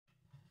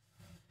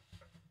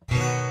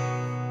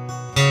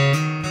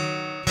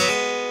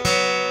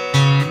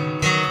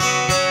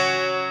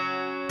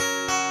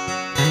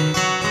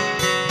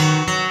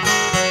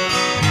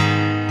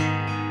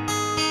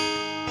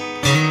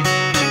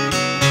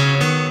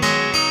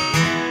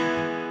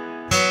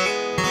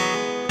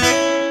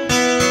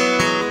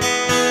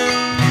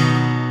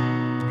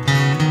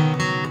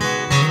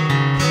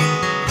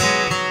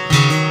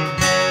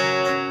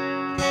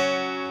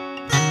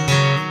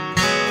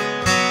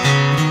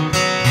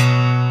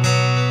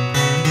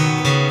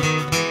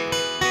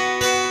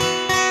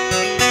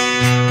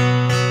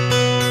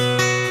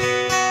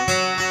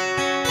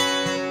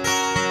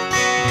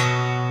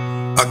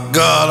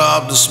got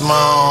up this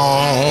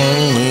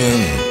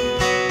morning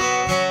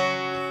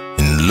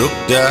and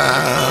looked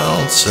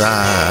outside.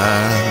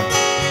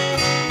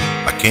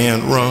 I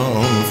can't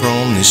run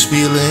from these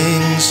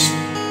feelings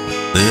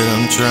that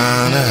I'm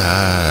trying to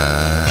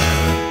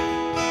hide.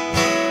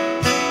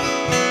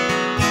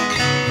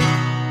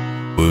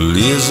 Well,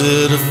 is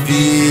it a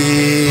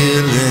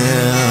feeling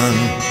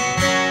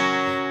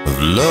of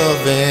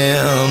love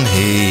and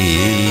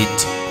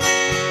hate?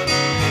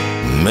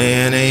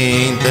 Man,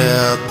 ain't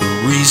that the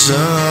reason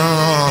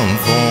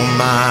for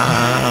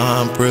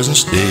my present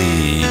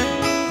state?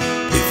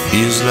 It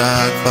feels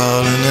like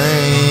fallen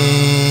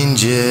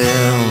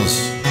angels,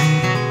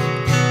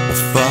 a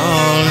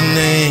fallen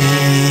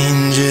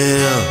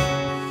angel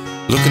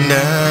looking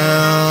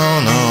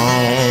down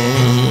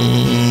on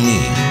me.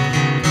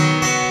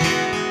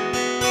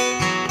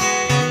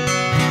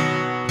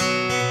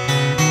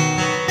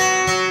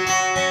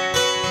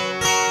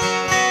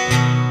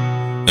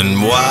 And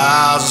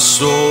why is it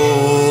so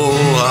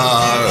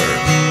hard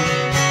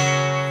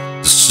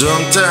to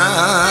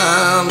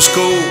sometimes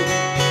cope,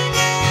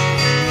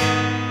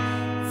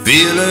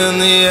 feeling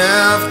the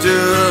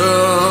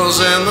afters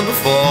and the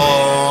befores,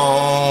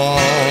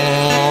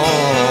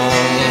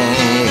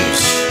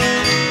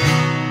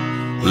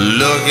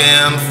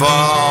 looking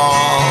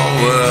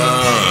forward,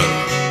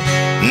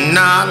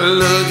 not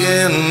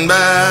looking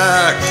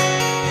back?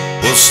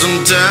 Well,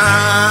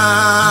 sometimes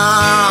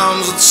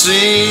it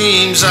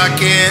seems I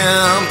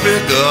can't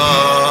pick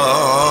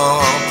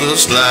up the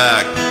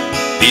slack.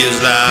 Feels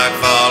like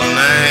fallen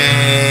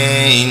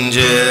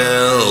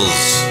angels,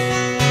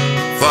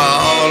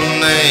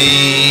 fallen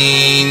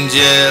angels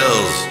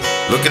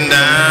looking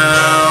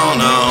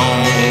down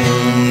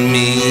on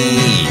me.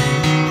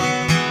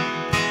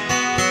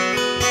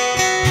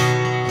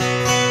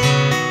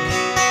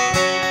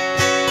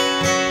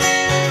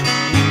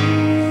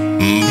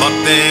 But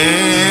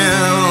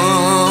then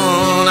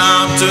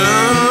I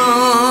turn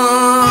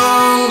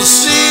to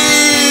see,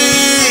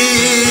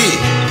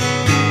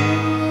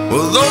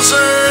 well, those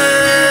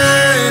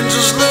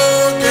angels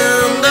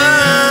looking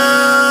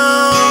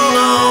down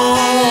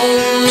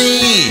on me,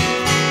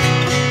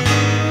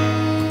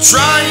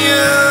 trying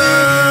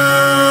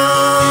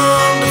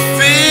to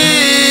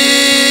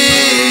figure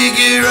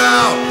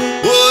out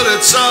what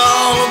it's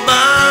all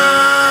about.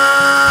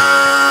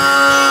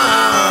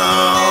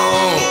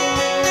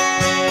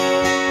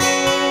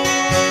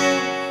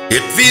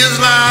 It feels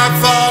like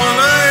fallen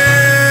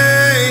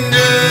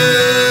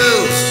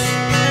angels,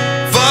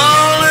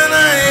 fallen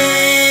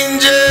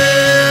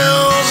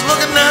angels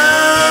looking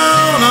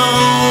down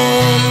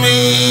on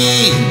me.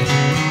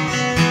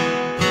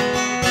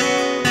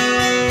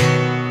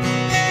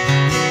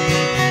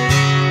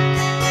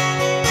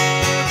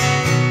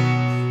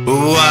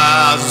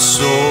 Why is it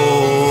so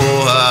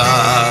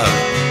hard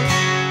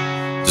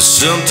to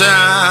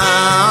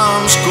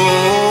sometimes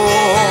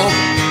cope,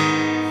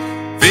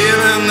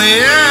 feeling the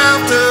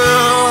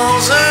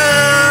afters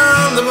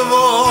and the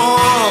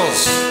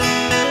befores,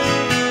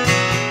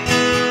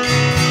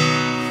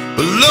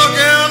 but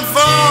looking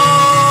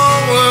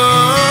forward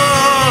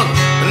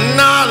and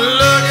not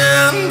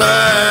looking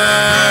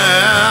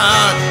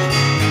back?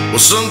 Well,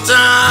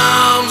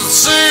 sometimes it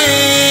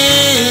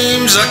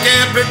seems I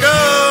can't pick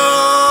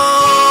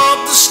up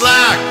the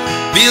slack.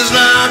 Feels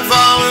like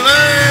fallen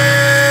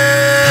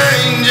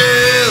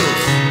angels,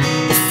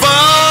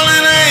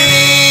 fallen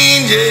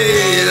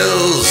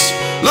angels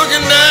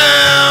looking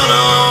down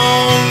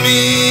on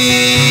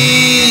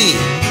me.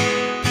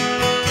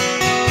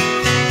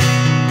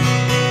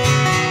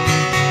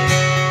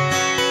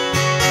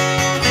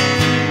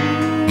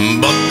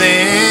 But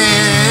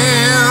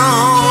then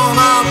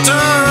I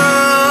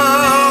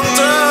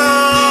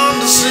turn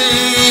to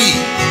see,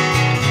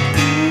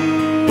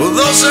 well,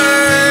 those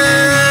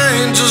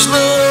angels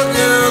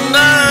looking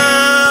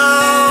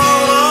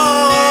down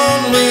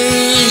on me,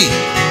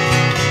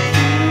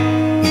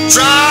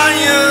 trying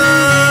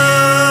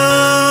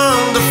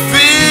to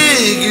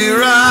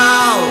figure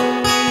out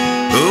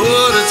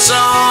what it's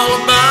all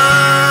about.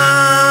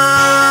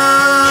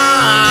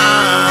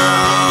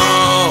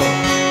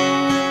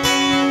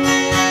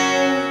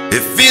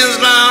 It feels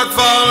like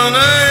fallen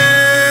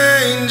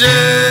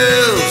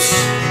angels,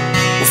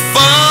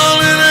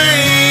 fallen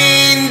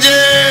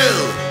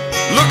angels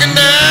looking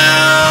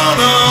down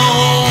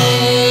on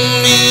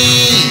me.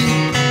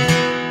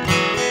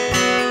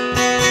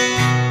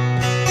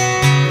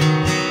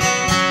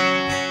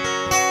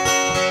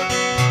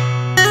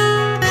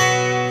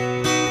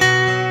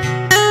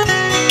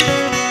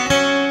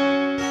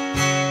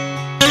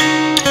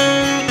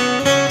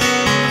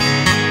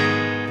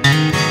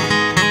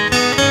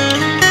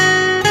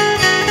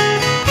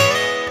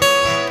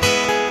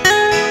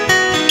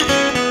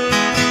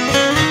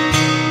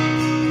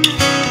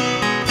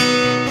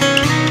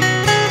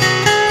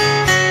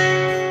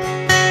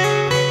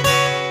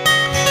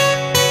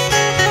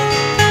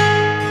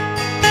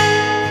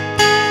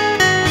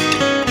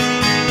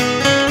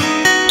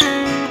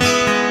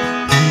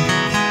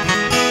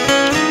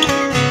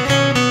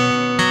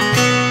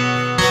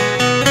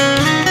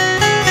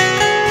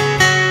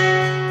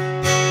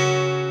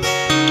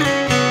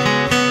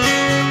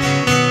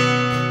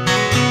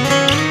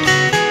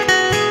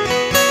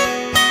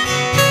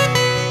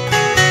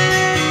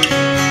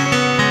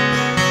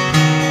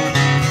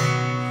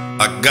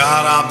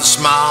 got up this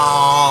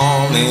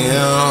morning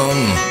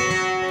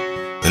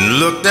and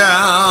looked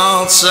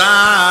outside.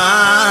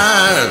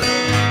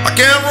 I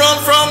can't run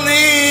from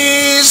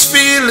these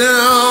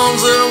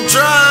feelings that I'm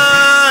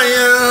trying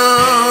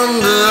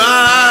to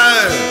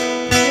hide.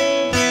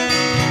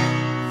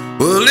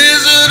 Well,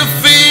 is it a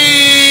feeling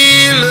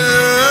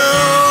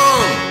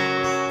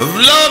of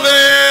love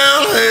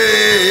and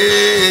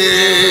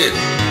hate?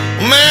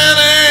 Man,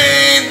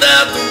 ain't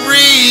that the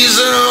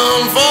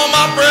reason for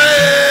my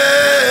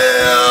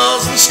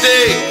prayers and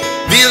stay?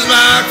 Feels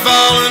like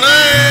falling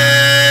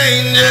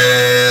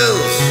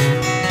angels,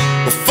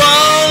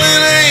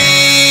 falling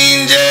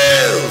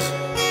angels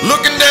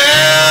looking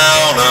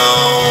down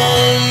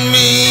on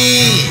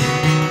me.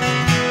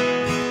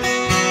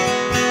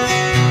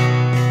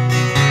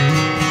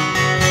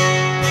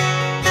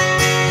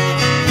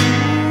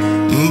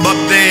 But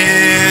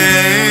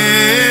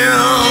then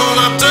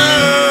I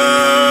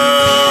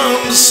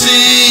turned to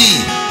see,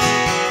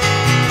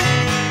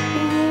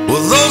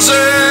 well, those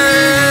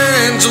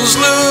angels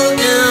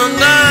looking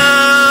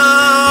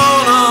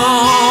down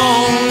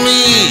on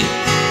me,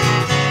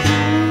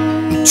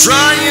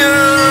 trying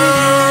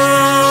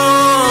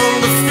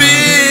to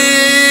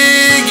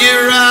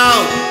figure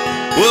out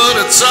what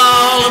it's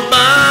all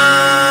about.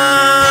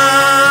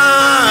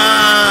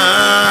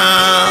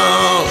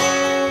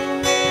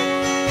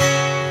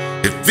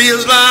 It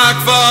feels like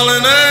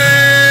falling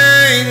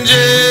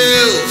angels.